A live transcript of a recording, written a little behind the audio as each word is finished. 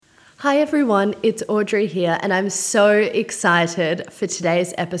Hi everyone, it's Audrey here, and I'm so excited for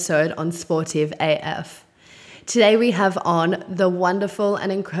today's episode on Sportive AF. Today we have on the wonderful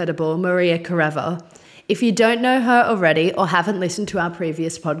and incredible Maria Khoreva. If you don't know her already or haven't listened to our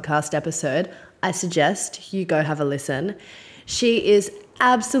previous podcast episode, I suggest you go have a listen. She is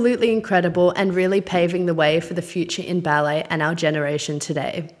absolutely incredible and really paving the way for the future in ballet and our generation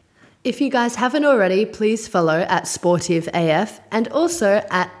today. If you guys haven't already, please follow at Sportive AF and also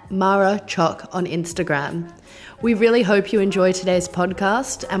at Mara Chock on Instagram. We really hope you enjoy today's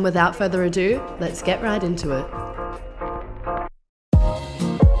podcast, and without further ado, let's get right into it.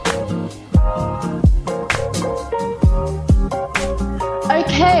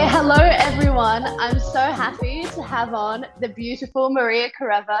 Okay, hello everyone. I'm so happy to have on the beautiful Maria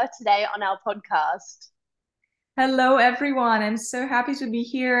Khoreva today on our podcast. Hello, everyone. I'm so happy to be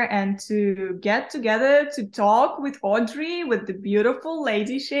here and to get together to talk with Audrey, with the beautiful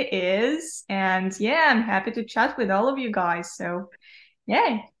lady she is. And yeah, I'm happy to chat with all of you guys. So,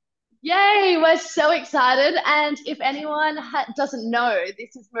 yay. Yay, we're so excited. And if anyone doesn't know,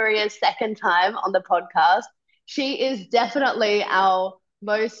 this is Maria's second time on the podcast. She is definitely our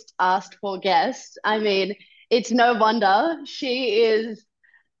most asked for guest. I mean, it's no wonder. She is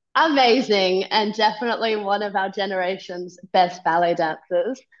amazing and definitely one of our generation's best ballet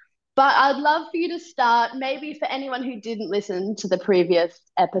dancers. But I'd love for you to start, maybe for anyone who didn't listen to the previous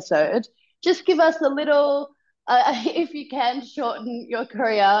episode, just give us a little, if you can, shorten your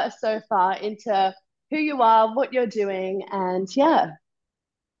career so far into who you are, what you're doing, and yeah.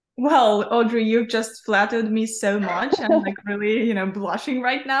 Well, Audrey, you've just flattered me so much. I'm like really, blushing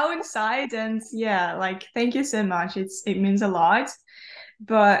right now inside. And yeah, like thank you so much. It means a lot.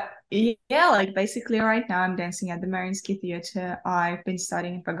 But yeah, like basically right now I'm dancing at the Mariinsky Theater. I've been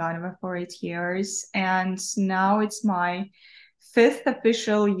studying in Paganova for 8 years, and now it's my fifth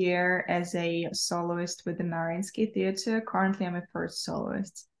official year as a soloist with the Mariinsky Theater. Currently, I'm a first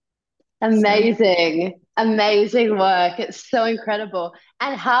soloist. So Amazing, amazing work. It's so incredible.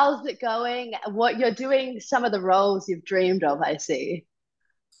 And how's it going? What you're doing, some of the roles you've dreamed of, I see.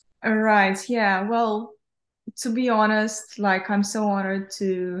 all right, yeah. Well, to be honest, like I'm so honored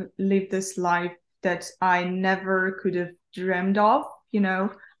to live this life that I never could have dreamed of,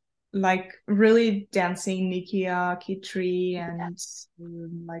 like really dancing Nikia, Kitri, and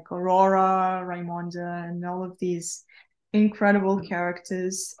like Aurora, Raimonda, and all of these incredible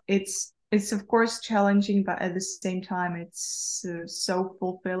characters. It's of course challenging, but at the same time, it's so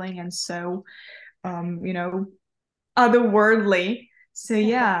fulfilling and so otherworldly. So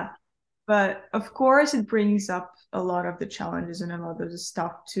yeah, but of course, it brings up a lot of the challenges and a lot of the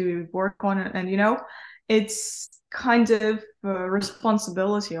stuff to work on. And, it's kind of a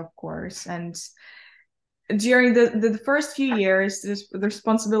responsibility, of course. And during the first few years, the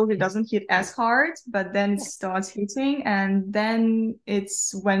responsibility doesn't hit as hard, but then it starts hitting. And then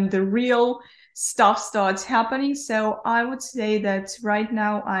it's when the real stuff starts happening. So I would say that right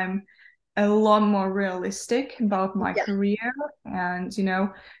now I'm a lot more realistic about my Yeah. career and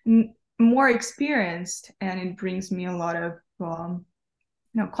more experienced, and it brings me a lot of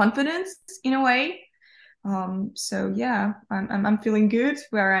confidence in a way. So yeah, I'm feeling good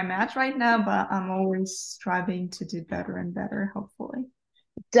where I'm at right now, but I'm always striving to do better and better, hopefully.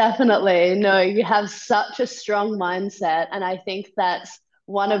 Definitely. No, you have such a strong mindset. And I think that's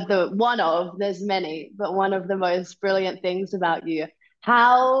there's many, but one of the most brilliant things about you.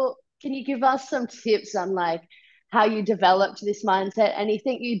 How can you give us some tips on like how you developed this mindset?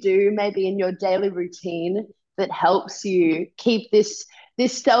 Anything you do maybe in your daily routine that helps you keep this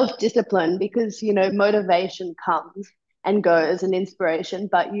self-discipline because motivation comes and goes and inspiration,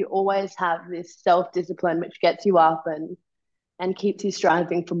 but you always have this self-discipline which gets you up and keeps you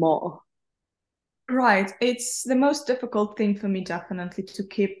striving for more. Right. It's the most difficult thing for me, definitely, to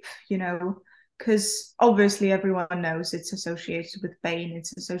keep, because obviously everyone knows it's associated with pain,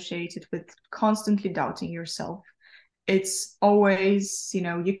 it's associated with constantly doubting yourself. It's always,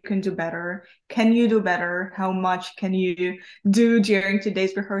 you can do better. Can you do better? How much can you do during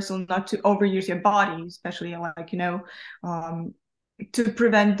today's rehearsal not to overuse your body, especially like, to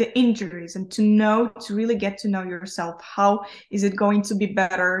prevent the injuries and to really get to know yourself. How is it going to be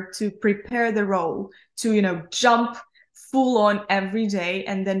better to prepare the role, to jump full on every day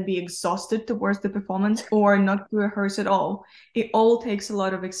and then be exhausted towards the performance, or not to rehearse at all? It all takes a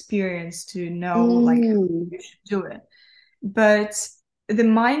lot of experience to know like how Mm. you should do it. But the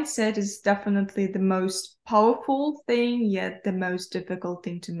mindset is definitely the most powerful thing, yet the most difficult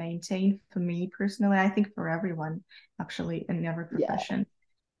thing to maintain for me personally. I think for everyone, actually, in every Yeah. profession.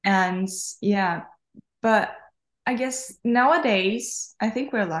 And yeah, but I guess nowadays, I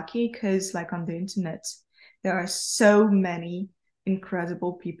think we're lucky because, like, on the internet, there are so many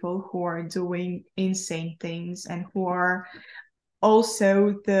incredible people who are doing insane things and who are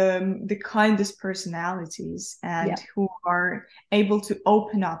also the kindest personalities and Yeah. who are able to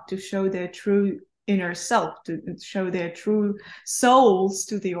open up to show their true inner self, to show their true souls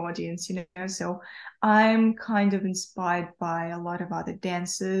to the audience, so I'm kind of inspired by a lot of other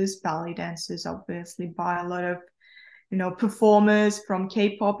dancers, ballet dancers, obviously, by a lot of performers from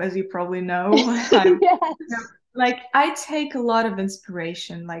K-pop, as you probably know. Yes. Like, I take a lot of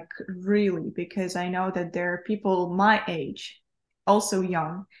inspiration, like, really, because I know that there are people my age, also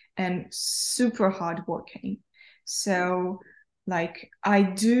young and super hardworking. So, like, I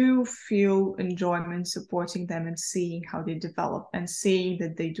do feel enjoyment supporting them and seeing how they develop and seeing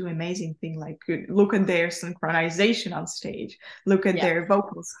that they do amazing things. Like, look at their synchronization on stage, look at Yeah. their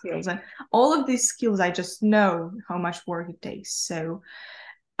vocal skills, and all of these skills. I just know how much work it takes. So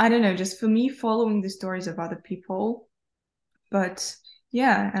I don't know, just for me, following the stories of other people. But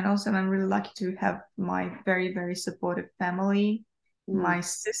yeah, and also I'm really lucky to have my very, very supportive family. Mm, My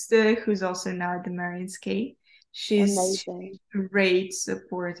sister, who's also now at the Mariinski, she's amazing. great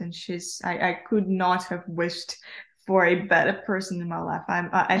support, and I could not have wished for a better person in my life.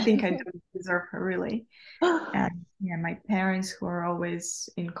 I think I don't deserve her, really. And yeah, my parents, who are always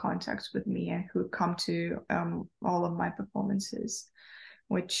in contact with me and who come to all of my performances,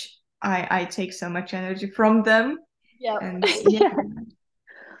 which I take so much energy from them. Yep. And yeah, Yeah.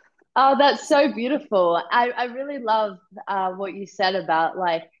 Oh, that's so beautiful. I really love what you said about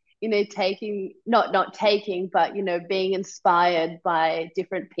like, taking not taking, but being inspired by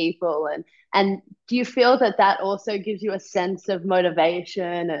different people and do you feel that that also gives you a sense of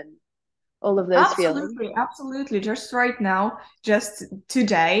motivation and all of those feelings? absolutely, absolutely. Just right now, just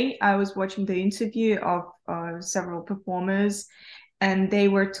today, I was watching the interview of several performers, and they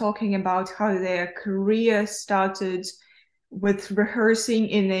were talking about how their career started with rehearsing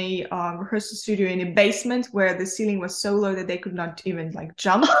in a rehearsal studio in a basement where the ceiling was so low that they could not even like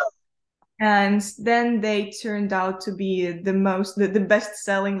jump. And then they turned out to be the best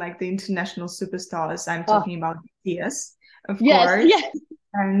selling, like the international superstars. I'm Oh, talking about BTS, of yes, course. yes.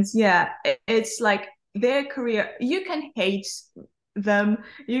 And yeah, it's like their career. You can hate them,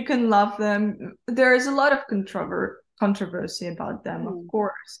 you can love them. There is a lot of controversy about them, of Hmm.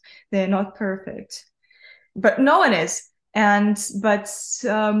 course. They're not perfect, but no one is. And but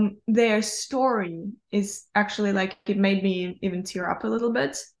their story is actually, like, it made me even tear up a little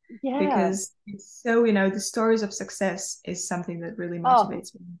bit, Yeah. because it's so, the stories of success is something that really Oh,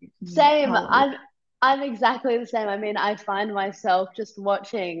 motivates me. same. How I'm exactly the same. I mean, I find myself just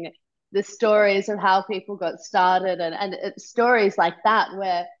watching the stories of how people got started and it's stories like that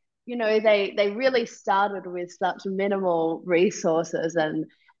where, they really started with such minimal resources and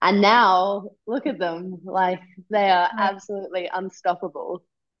now look at them, like they are absolutely unstoppable.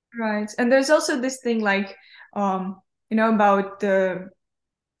 right. And there's also this thing, like, about the,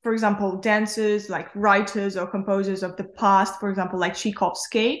 for example, dancers, like writers or composers of the past, for example, like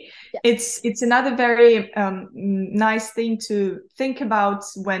Tchaikovsky. Yeah, It's another very nice thing to think about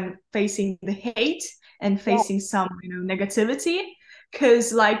when facing the hate and yeah, facing some, negativity.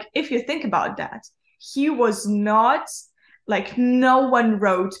 Because, like, if you think about that, he was not, like, no one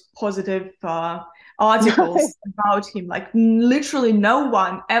wrote positive no, articles about him. Like, literally no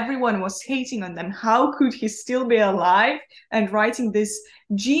one. Everyone was hating on them. How could he still be alive and writing this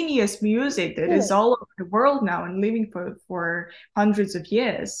genius music that is really, all over the world now and living for hundreds of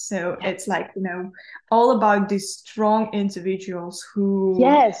years? So yeah. it's like, all about these strong individuals who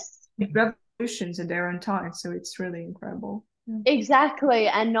Yes. did revolutions in their own time. So it's really incredible. Yeah. Exactly,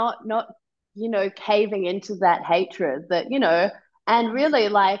 and not caving into that hatred that and really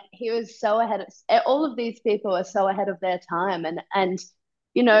like he was so ahead of all of these people are so ahead of their time and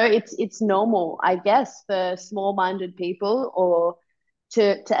it's normal I guess for small-minded people or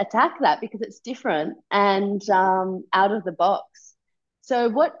to attack that because it's different and out of the box. So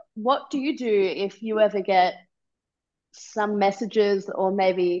what do you do if you ever get some messages or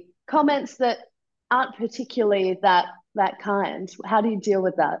maybe comments that aren't particularly that kind? How do you deal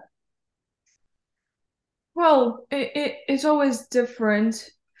with that? Well, it's always different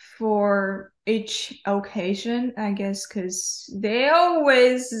for each occasion, I guess, because they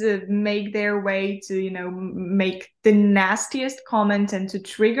always make their way to, make the nastiest comment and to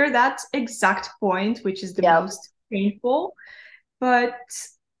trigger that exact point, which is the Yeah. most painful. But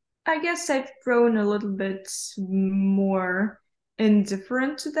I guess I've grown a little bit more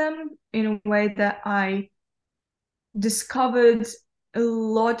indifferent to them, in a way that I discovered a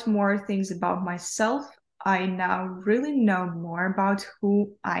lot more things about myself I now really know more about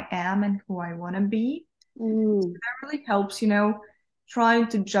who I am and who I want to be. Mm. That really helps, trying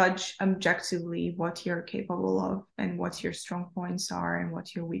to judge objectively what you're capable of and what your strong points are and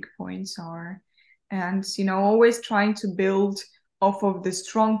what your weak points are. And, always trying to build off of the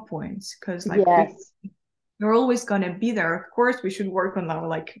strong points because, like, Yes. you're always going to be there. Of course, we should work on our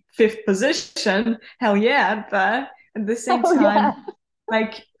like fifth position. Hell yeah. But at the same Oh, time, yeah.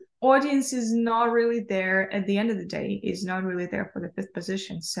 like, audience is not really there at the end of the day, is not really there for the fifth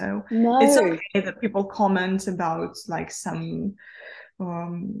position. So it's No. okay that people comment about like some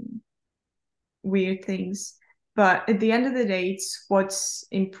um, weird things. But at the end of the day, it's what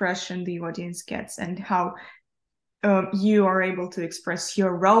impression the audience gets and how you are able to express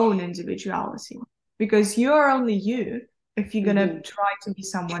your own individuality. Because you are only you. If you're going to try to be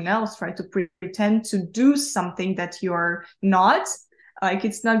someone else, try to pretend to do something that you're not, like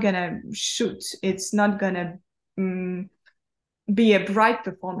it's not going to shoot. It's not going to be a bright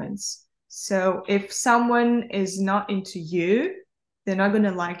performance. So if someone is not into you, they're not going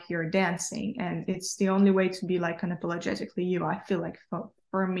to like your dancing. And it's the only way to be like unapologetically you, I feel like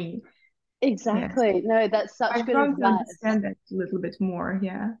for me. Yes. Exactly. No, that's such I've good grown to advice. understand that a little bit more.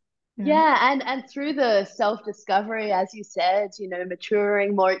 Yeah. Yeah. Yeah, and through the self-discovery, as you said,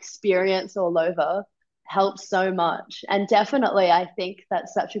 maturing, more experience all over helps so much. And definitely, I think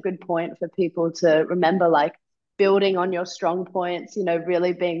that's such a good point for people to remember, like building on your strong points,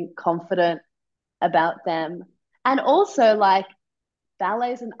 really being confident about them. And also, like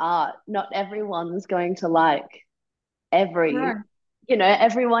ballet's an art. Not everyone's going to like every, Right.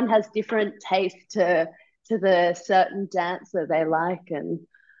 everyone has different taste to the certain dance that they like and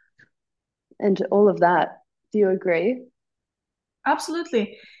all of that. Do you agree?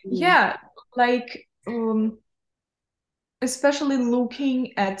 Absolutely. Mm. Yeah. Like, especially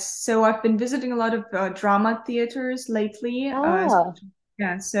looking at, so I've been visiting a lot of drama theaters lately. Ah,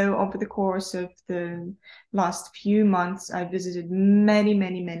 Yeah. So over the course of the last few months, I visited many,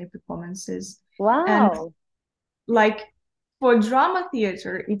 many, many performances. And wow. like for drama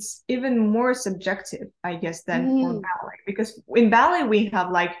theater, it's even more subjective, I guess, than for Mm. ballet. Because in ballet, we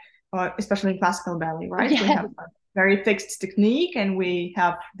have like, especially in classical ballet, right? We Yes. have a very fixed technique and we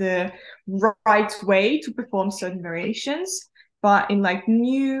have the right way to perform certain variations. But in like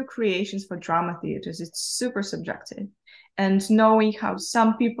new creations for drama theaters, it's super subjective. And knowing how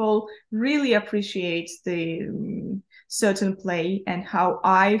some people really appreciate the certain play and how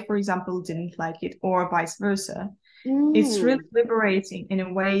I, for example, didn't like it, or vice versa, it's really Mm. liberating in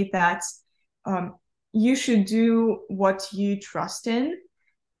a way that um, you should do what you trust in.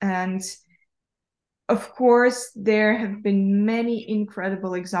 And of course, there have been many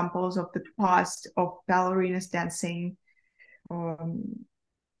incredible examples of the past of ballerinas dancing. Um,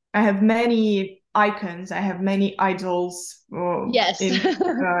 I have many icons. I have many idols Yes. in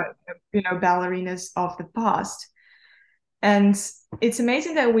ballerinas of the past. And it's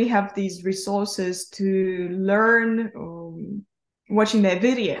amazing that we have these resources to learn watching their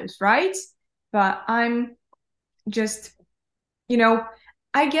videos, right? But I'm just, you know,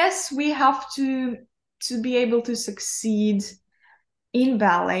 I guess we have to be able to succeed in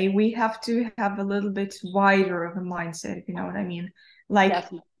ballet, we have to have a little bit wider of a mindset, if you know what I mean. Like,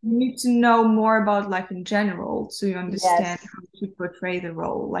 Definitely. you need to know more about life in general to understand Yes. how to portray the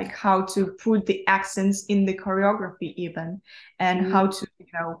role, like how to put the accents in the choreography, even, and how Mm. to,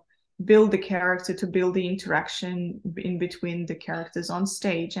 build the character, to build the interaction in between the characters on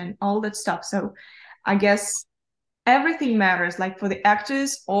stage and all that stuff. So, I guess everything matters. Like for the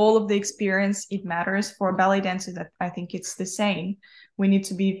actors, all of the experience, it matters. For ballet dancers, that I think it's the same. We need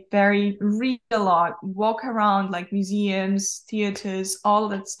to be very read a lot, walk around like museums, theaters, all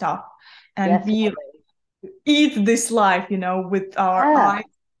that stuff, and be Definitely. eat this life, with our Yeah. eyes,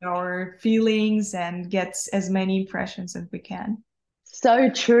 our feelings, and get as many impressions as we can. So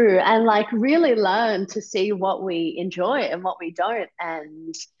true. And like really learn to see what we enjoy and what we don't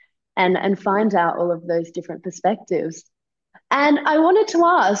and find out all of those different perspectives. And I wanted to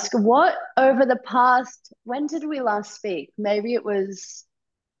ask, what over the past, when did we last speak? Maybe it was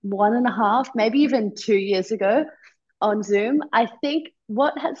 1.5, maybe even 2 years ago on Zoom. I think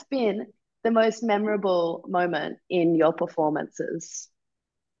what has been the most memorable moment in your performances,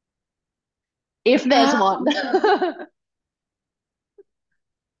 if there's one? Um,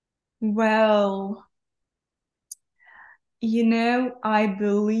 well, I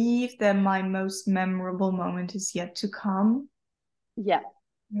believe that my most memorable moment is yet to come. Yeah.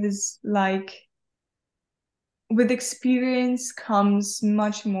 Is like with experience comes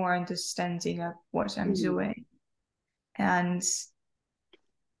much more understanding of what I'm Mm. doing. And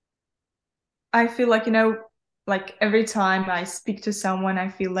I feel like, like every time I speak to someone, I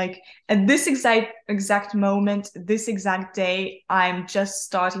feel like at this exact moment, this exact day, I'm just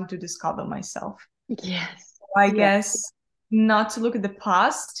starting to discover myself. Yes. I Yeah. guess not to look at the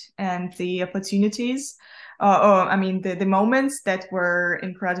past and the opportunities, or I mean the moments that were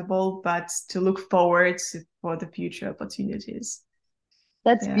incredible, but to look forward for the future opportunities.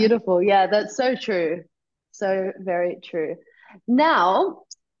 That's Yeah. beautiful. Yeah, that's so true. So very true. Now,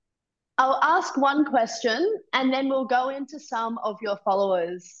 I'll ask one question and then we'll go into some of your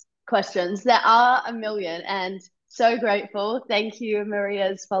followers' questions. There are a million and so grateful. Thank you,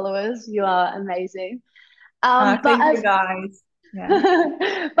 Maria's followers. You are amazing. But Thank you guys. Yeah.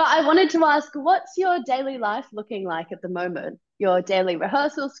 but I wanted to ask, what's your daily life looking like at the moment? Your daily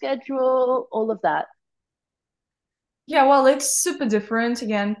rehearsal schedule, all of that. Yeah, well, it's super different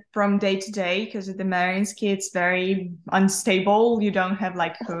again from day to day because at the Mariinsky it's very unstable. You don't have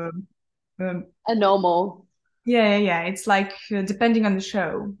like um, A normal. yeah. It's like depending on the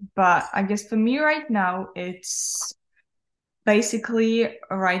show. But I guess for me right now, it's basically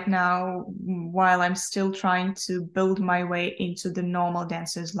right now while I'm still trying to build my way into the normal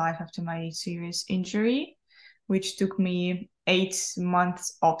dancer's life after my serious injury, which took me 8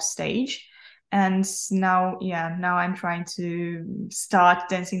 months off stage. And now I'm trying to start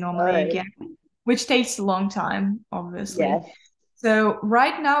dancing normally Sorry. again, which takes a long time, obviously. Yes. So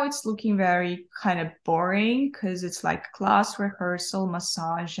right now it's looking very kind of boring because it's like class, rehearsal,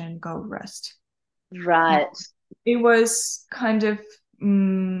 massage, and go rest. Now, Right. it was kind of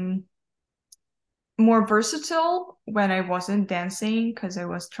more versatile when I wasn't dancing because I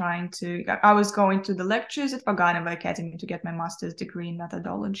was going to the lectures at Vaganova Academy to get my master's degree in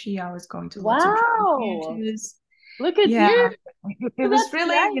methodology. I was going to lots of drum Wow. theaters. Look at Yeah, you. it was That's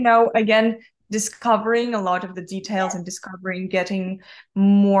really, great. again, discovering a lot of the details and discovering, getting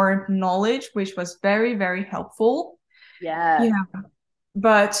more knowledge, which was very, very helpful. Yeah. Yeah.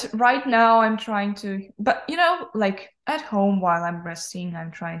 But right now I'm trying to, but like at home while I'm resting,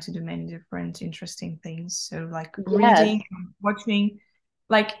 I'm trying to do many different interesting things. So like Yes. reading, watching,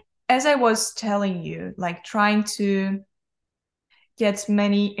 like as I was telling you, like trying to get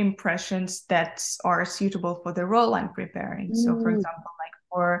many impressions that are suitable for the role I'm preparing. So for Mm, example, like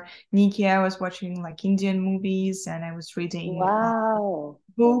for Nikki, I was watching like Indian movies and I was reading wow.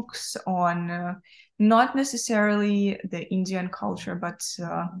 books on not necessarily the Indian culture, but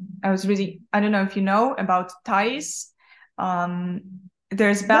I was reading, I don't know if you know about Thais. Um,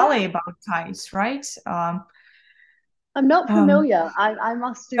 there's Yeah. ballet about Thais, right? I'm not Um, familiar. I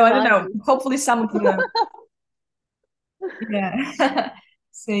must do so I don't my know. Hopefully some of you know. Yeah.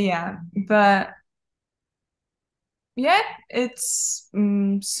 So yeah, but yeah, it's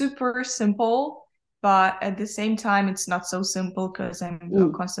super simple, but at the same time, it's not so simple because I'm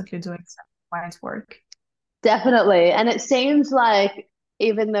Mm, constantly doing some client work. definitely. And it seems like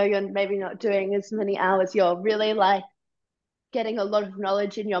even though you're maybe not doing as many hours, you're really like getting a lot of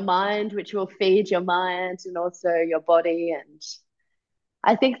knowledge in your mind, which will feed your mind and also your body. And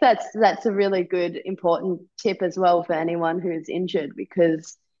I think that's a really good important tip as well for anyone who's injured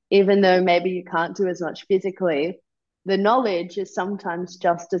because even though maybe you can't do as much physically, the knowledge is sometimes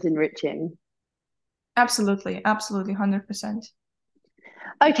just as enriching. Absolutely, absolutely, 100%.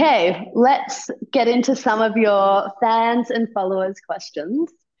 Okay, let's get into some of your fans and followers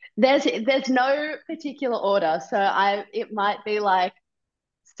questions. There's no particular order, so I it might be like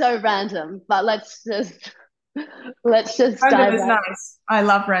so random, but let's just Random dive is right nice. I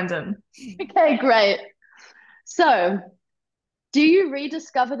love random. in. Okay, great. So, do you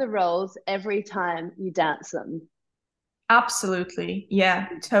rediscover the roles every time you dance them? Absolutely. Yeah,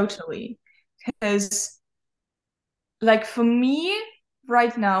 totally. Because, like, for me,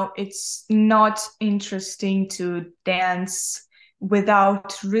 right now, it's not interesting to dance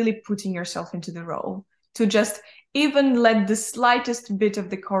without really putting yourself into the role. To just even let the slightest bit of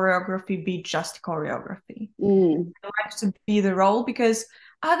the choreography be just choreography. Mm, I like to be the role because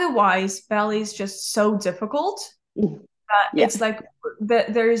otherwise, ballet is just so difficult. mm, yeah, It's like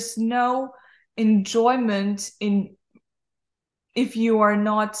there's no enjoyment in if you are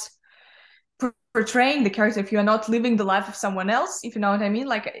not portraying the character, if you are not living the life of someone else, if you know what I mean.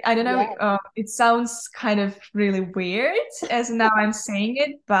 Like, I don't know, yeah, it sounds kind of really weird as now I'm saying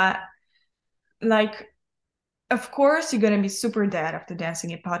it, but like, of course, you're gonna be super dead after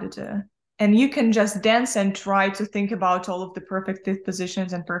dancing a pas de deux. And you can just dance and try to think about all of the perfect fifth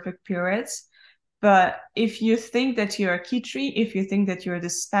positions and perfect pirouettes. But if you think that you're a kitri, if you think that you're the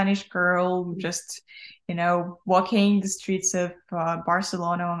Spanish girl just, walking the streets of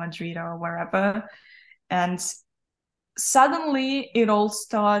Barcelona or Madrid or wherever, and suddenly it all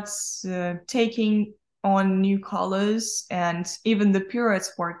starts taking on new colors, and even the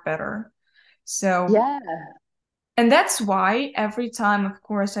pirouettes work better. So, Yeah, and that's why every time, of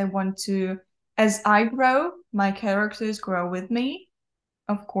course, I want to, as I grow, my characters grow with me,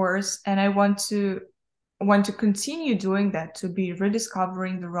 of course, and I want to continue doing that, to be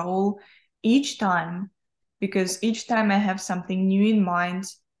rediscovering the role each time, because each time I have something new in mind,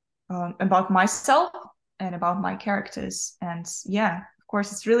 about myself and about my characters. And yeah, of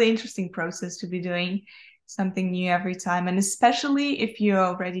course, it's really interesting process to be doing something new every time. And especially if you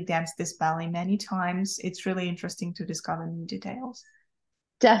already danced this ballet many times, it's really interesting to discover new details.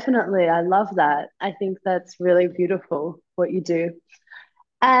 definitely. I love that. I think that's really beautiful what you do.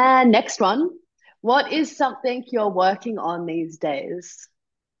 And next one, what is something you're working on these days?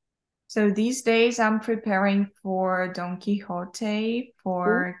 So these days I'm preparing for Don Quixote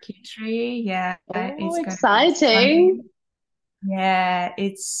Ooh, for Kitri. Yeah, oh, it's gonna be exciting. stunning. Yeah,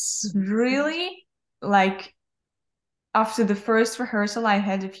 it's really like, after the first rehearsal I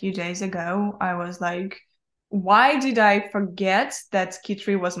had a few days ago, I was like, why did I forget that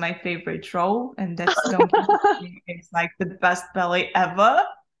Kitri was my favorite role and that Don Quixote is like the best ballet ever?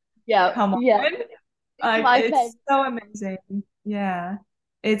 Yeah, Come yeah, on. it's my It's favorite. so amazing. Yeah.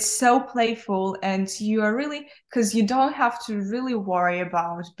 It's so playful, and you are really, because you don't have to really worry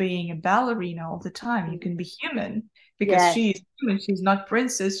about being a ballerina all the time. You can be human because Yes, she is human. She's not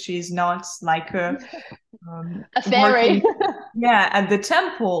princess. She's not like a a fairy. working, yeah, at the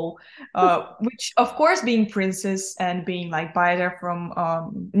temple, which of course, being princess and being like Baider from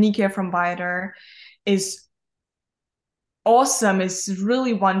Nike from Baider is awesome. It's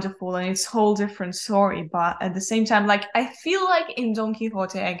really wonderful, and it's a whole different story. But at the same time, like, I feel like in Don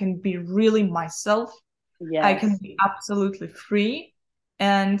Quixote I can be really myself. I can Yes. be absolutely free.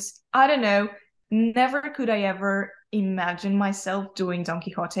 And I don't know, never could I ever imagine myself doing Don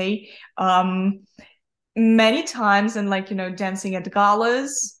Quixote. Many times, and like, dancing at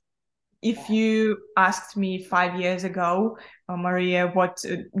galas, if you asked me 5 years ago, Maria, what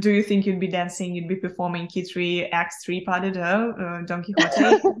do you think you'd be dancing? You'd be performing Kitri Act 3 Pas de Deux, Don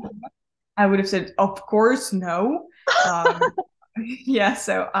Quixote. I would have said, of course, no. Um, yeah,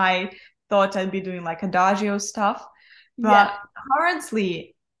 so I thought I'd be doing like adagio stuff. Yeah. But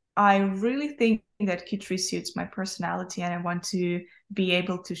currently, I really think that Kitri suits my personality, and I want to be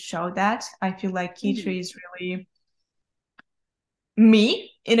able to show that. I feel like Mm. Kitri is really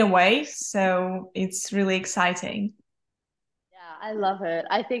me in a way, so it's really exciting. Yeah, I love it.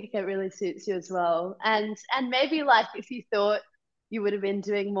 I think it really suits you as well. And maybe like if you thought you would have been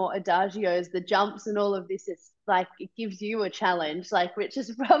doing more adagios, the jumps and all of this is like it gives you a challenge, like which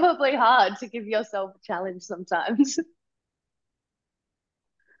is probably hard to give yourself a challenge sometimes.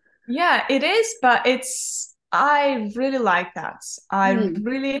 Yeah, it is, but I really like that. I Mm.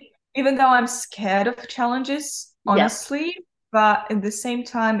 really, even though I'm scared of challenges, Yep. honestly, but at the same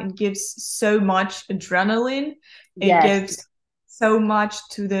time, it gives so much adrenaline. It Yes. gives so much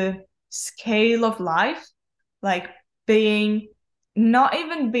to the scale of life, like being, not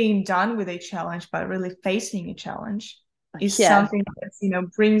even being done with a challenge, but really facing a challenge is Yeah. something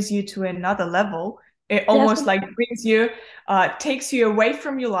that, brings you to another level. It almost Definitely. like brings you, takes you away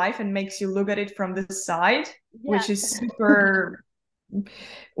from your life and makes you look at it from the side, Yeah. which is super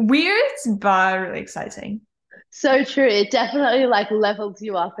weird, but really exciting. So true. It definitely like levels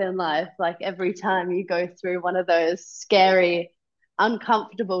you up in life, like every time you go through one of those scary,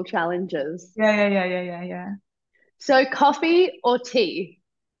 uncomfortable challenges. Yeah, yeah, yeah, yeah, yeah, yeah. So coffee or tea?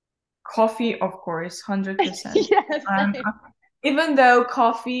 Coffee, of course, 100%. Yes. Um, even though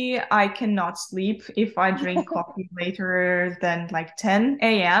coffee, I cannot sleep if I drink coffee later than like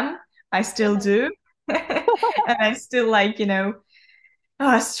 10 a.m. I still do. And I still like,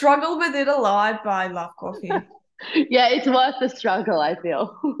 struggle with it a lot, but I love coffee. Yeah, it's worth the struggle, I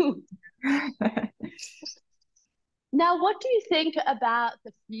feel. Now, what do you think about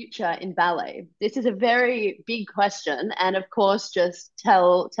the future in ballet? This is a very big question, and of course, just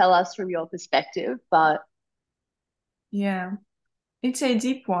tell us from your perspective. But Yeah, it's a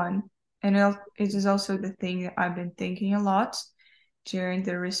deep one. And it is also the thing that I've been thinking a lot during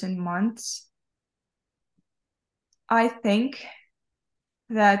the recent months. I think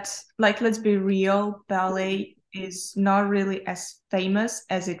that, like, let's be real, ballet is not really as famous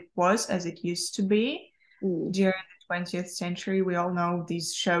as it was, as it used to be mm, during the 20th century. We all know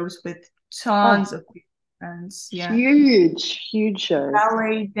these shows with oh, tons of people. And yeah, huge shows.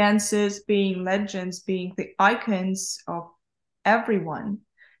 ballet dancers being legends, being the icons of everyone.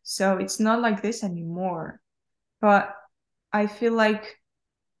 So it's not like this anymore. But I feel like,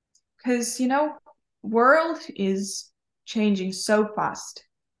 because, world is changing so fast.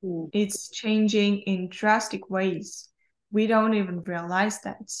 Mm. It's changing in drastic ways. We don't even realize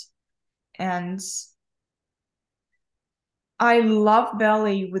that. And I love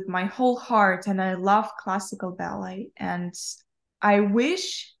ballet with my whole heart, and I love classical ballet. And I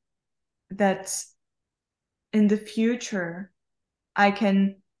wish that in the future I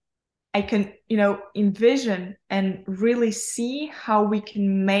can envision and really see how we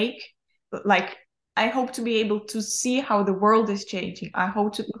can make, like, I hope to be able to see how the world is changing. I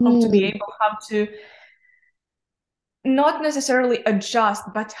hope to be Mm. able how to not necessarily adjust,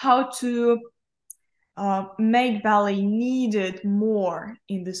 but how to make ballet needed more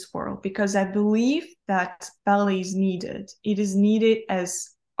in this world, because I believe that ballet is needed. It is needed as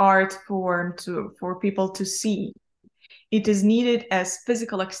art form for people to see. It is needed as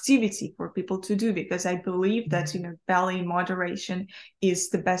physical activity for people to do, because I believe that ballet in moderation is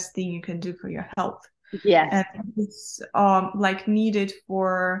the best thing you can do for your health, Yes. and it's like needed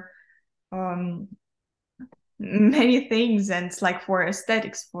for um many things, and it's like for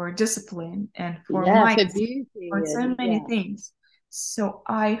aesthetics, for discipline, and for Yeah, for mindset, beauty for so and many yeah. things. So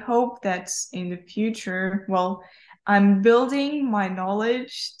I hope that in the future, well, I'm building my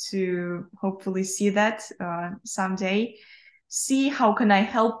knowledge to hopefully see that someday. See how can I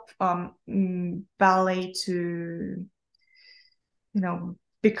help ballet to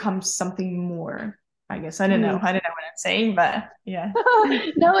become something more. I guess I don't know. Mm. I don't know what I'm saying, but yeah.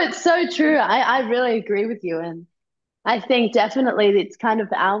 No, it's so true. I really agree with you. And I think definitely it's kind of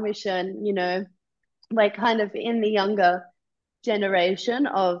our mission, like kind of in the younger generation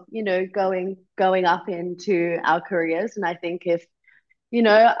of, going up into our careers. And I think if,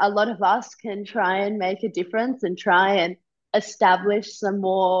 a lot of us can try and make a difference and try and establish some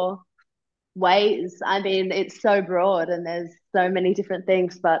more ways. I mean, it's so broad and there's so many different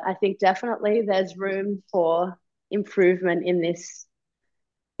things, but I think definitely there's room for improvement in this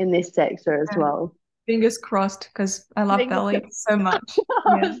sector as well. Fingers crossed, because I love Fingers ballet crossed. so much.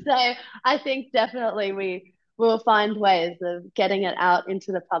 Yeah. So I think definitely we will find ways of getting it out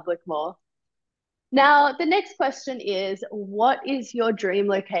into the public more. Now, the next question is, what is your dream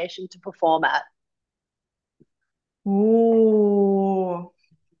location to perform at? Ooh,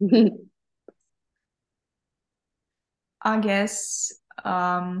 I guess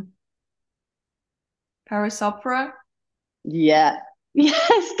Paris Opera. Yeah.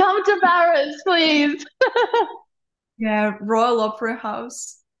 Yes, come to Paris, please. Yeah, Royal Opera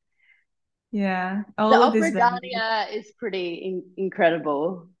House. Yeah, The all of these Opera venues. Garnier is pretty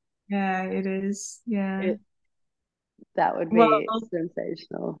incredible. Yeah, it is. Yeah. It, that would be Well,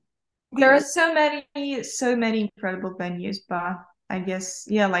 sensational. there are so many incredible venues, but I guess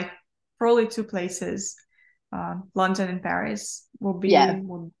yeah, like probably two places, London and Paris Yeah.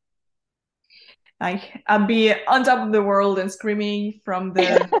 will like I'll be on top of the world and screaming from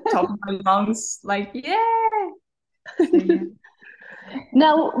the top of my lungs, like yeah. So yeah.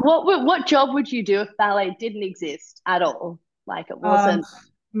 Now, what job would you do if ballet didn't exist at all? Like it Um, wasn't.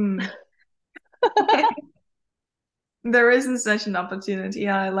 hmm. There isn't such an opportunity.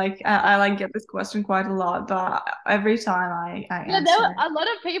 I like get this question quite a lot, but every time I Yeah, there answer, were a lot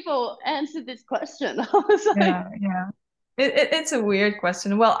of people answered this question. I was like, yeah. It's a weird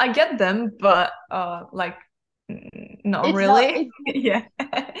question. Well, I get them, but like not it's not. really. It's Yeah.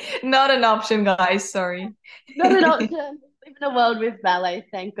 Not an option, guys. Sorry. not an option. We live in a world with ballet,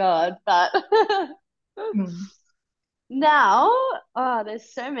 thank God. But Hmm. now, oh,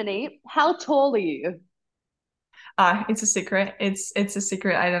 there's so many. How tall are you? It's a secret. It's a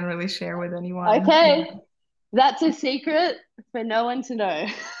secret I don't really share with anyone. Okay, that's a secret for no one to know.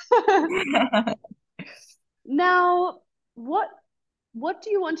 Yeah. Now, what what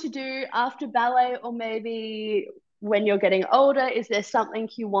do you want to do after ballet, or maybe when you're getting older? Is there something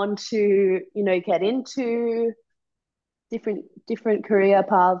you want to, get into? Different career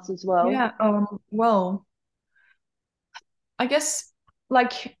paths as well. Yeah. Well, I guess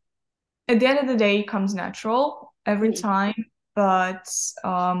like at the end of the day, it comes natural every Mm. time. But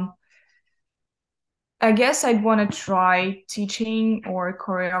um, I guess I'd want to try teaching or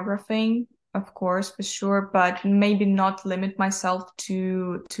choreographing, of course, for sure, but maybe not limit myself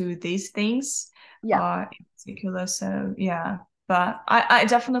to these things Yeah. in particular. So yeah, but I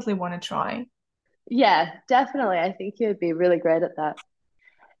definitely want to try. Yeah, definitely. I think you'd be really great at that.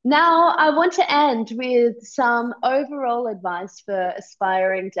 Now, I want to end with some overall advice for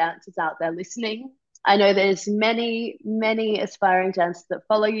aspiring dancers out there listening. I know there's many, many aspiring dancers that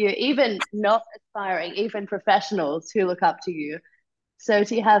follow you, even not aspiring, even professionals who look up to you. So,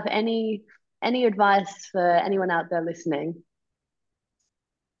 do you have any advice for anyone out there listening?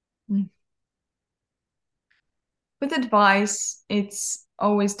 Mm. with advice, it's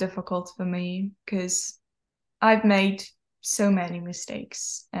always difficult for me because I've made so many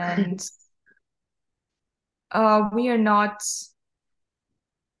mistakes, and we are not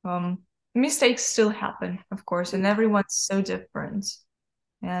um mistakes still happen, of course, and everyone's so different,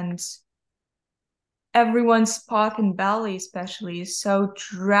 and everyone's path in ballet especially is so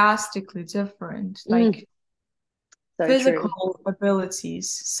drastically different, Mm, like so true. physical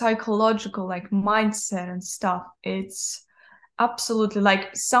abilities, psychological, like mindset and stuff. It's absolutely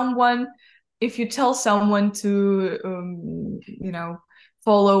like someone, if you tell someone to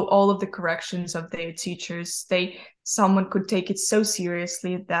follow all of the corrections of their teachers, someone could take it so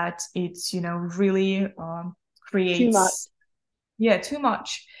seriously that it's really Too much. creates, yeah, too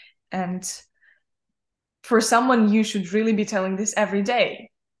much. And for someone, you should really be telling this every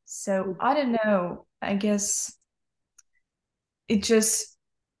day. So I don't know, I guess it just,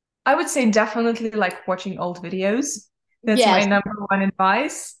 I would say definitely like watching old videos. That's my Yes, number one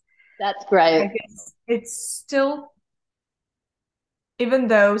advice. that's I great. guess it's still, even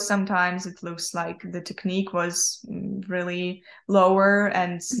though sometimes it looks like the technique was really lower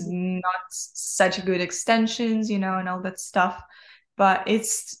and not such good extensions, and all that stuff, but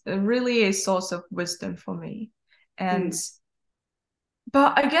it's really a source of wisdom for me. And Mm.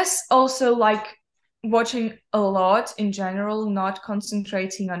 but I guess also like watching a lot in general, not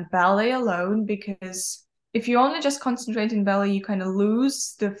concentrating on ballet alone, because if you only just concentrate in ballet, you kind of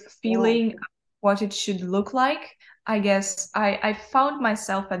lose the Yeah. feeling of what it should look like. I guess I found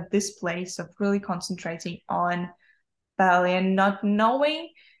myself at this place of really concentrating on ballet and not knowing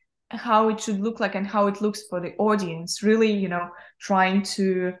how it should look like and how it looks for the audience. Really, trying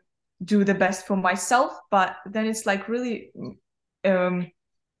to do the best for myself, but then it's like really um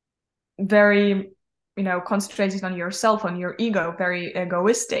very concentrated on yourself, on your ego, very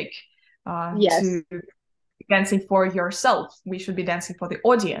egoistic, Yes, to dancing for yourself. We should be dancing for the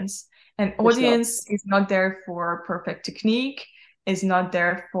audience, and for sure. audience is not there for perfect technique, is not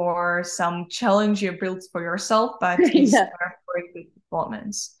there for some challenge you built for yourself, but is Yeah, there for a good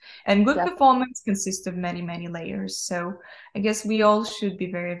performance. And good definitely. performance consists of many many layers, so I guess we all should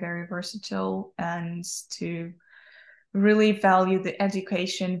be very very versatile and to really value the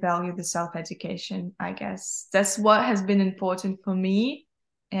education, value the self-education, I guess. That's what has been important for me.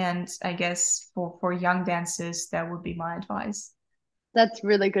 And I guess for young dancers, that would be my advice. That's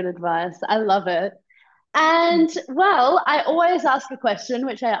really good advice. I love it. And well, I always ask a question,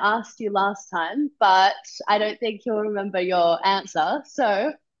 which I asked you last time, but I don't think you'll remember your answer.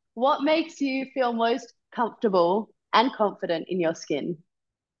 So, what makes you feel most comfortable and confident in your skin?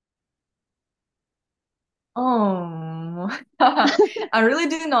 Oh, I really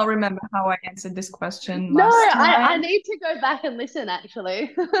do not remember how I answered this question No, last I time. need to go back and listen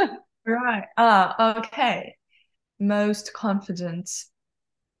actually. Right. Ah, okay. Most confident.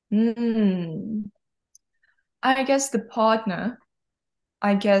 Hmm. I guess the partner.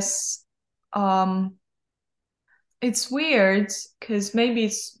 I guess um it's weird because maybe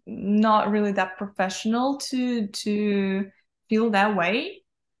it's not really that professional to feel that way,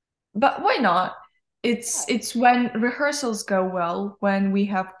 but why not? It's when rehearsals go well, when we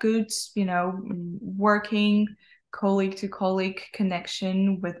have good, working colleague to colleague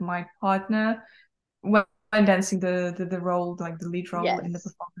connection with my partner, when dancing the role, like the lead role in the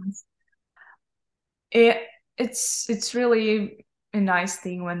Yes, performance. It it's really a nice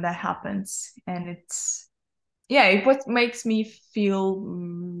thing when that happens, and it's, yeah, it what makes me feel,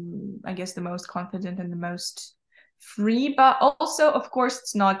 I guess, the most confident and the most free. But also, of course,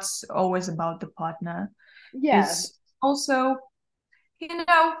 it's not always about the partner. yeah, It's also, you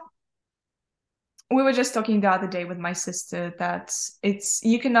know, we were just talking the other day with my sister that it's,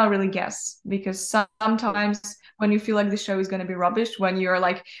 you cannot really guess, because sometimes when you feel like the show is going to be rubbish, when you're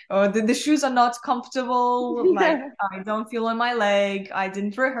like, oh, the shoes are not comfortable, like yeah, I don't feel on my leg, I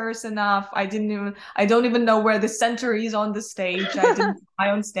didn't rehearse enough, I don't even know where the center is on the stage, I didn't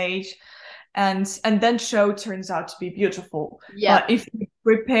try on stage, and then show turns out to be beautiful. yeah, But if you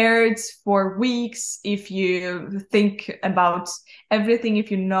prepared for weeks, if you think about everything,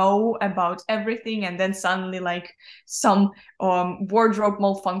 if you know about everything, and then suddenly like some wardrobe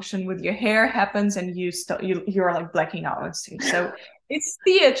malfunction with your hair happens, and you're like blacking out on stage. So it's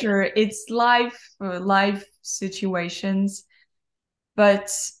theater, it's live situations. But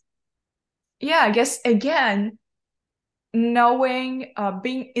yeah, I guess again, knowing,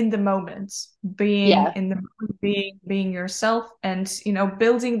 being in the moment, being yeah. in the moment, being yourself, and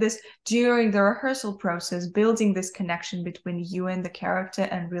building this during the rehearsal process, building this connection between you and the character,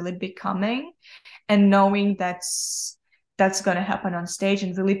 and really becoming, and knowing that's going to happen on stage,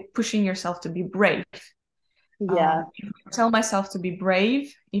 and really pushing yourself to be brave. Yeah. If I tell myself to be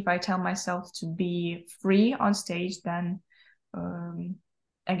brave, if I tell myself to be free on stage, then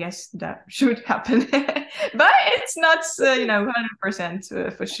I guess that should happen. But it's not,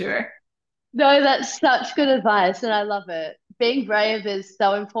 100% for sure. No, that's such good advice, and I love it. Being brave is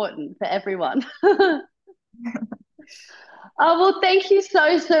so important for everyone. Oh, well, thank you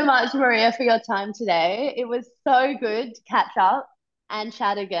so, so much, Maria, for your time today. It was so good to catch up and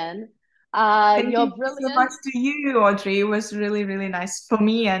chat again. Thank You're you so brilliant. much to you, Audrey. It was really, really nice for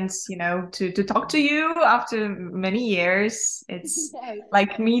me and, to talk to you after many years. It's Yes,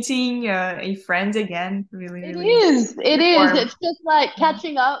 like meeting a friend again. Really, it really is. It is. warm. It's just like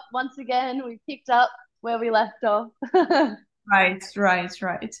catching up once again. We picked up where we left off. Right, right,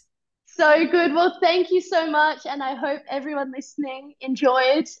 right. So good. Well, thank you so much. And I hope everyone listening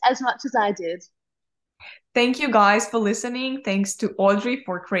enjoyed as much as I did. Thank you guys for listening. Thanks to Audrey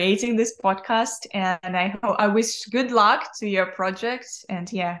for creating this podcast. And I wish good luck to your project.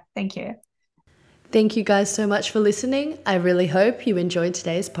 And yeah, thank you. Thank you guys so much for listening. I really hope you enjoyed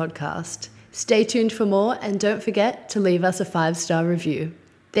today's podcast. Stay tuned for more and don't forget to leave us a 5-star review.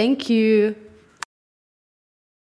 Thank you.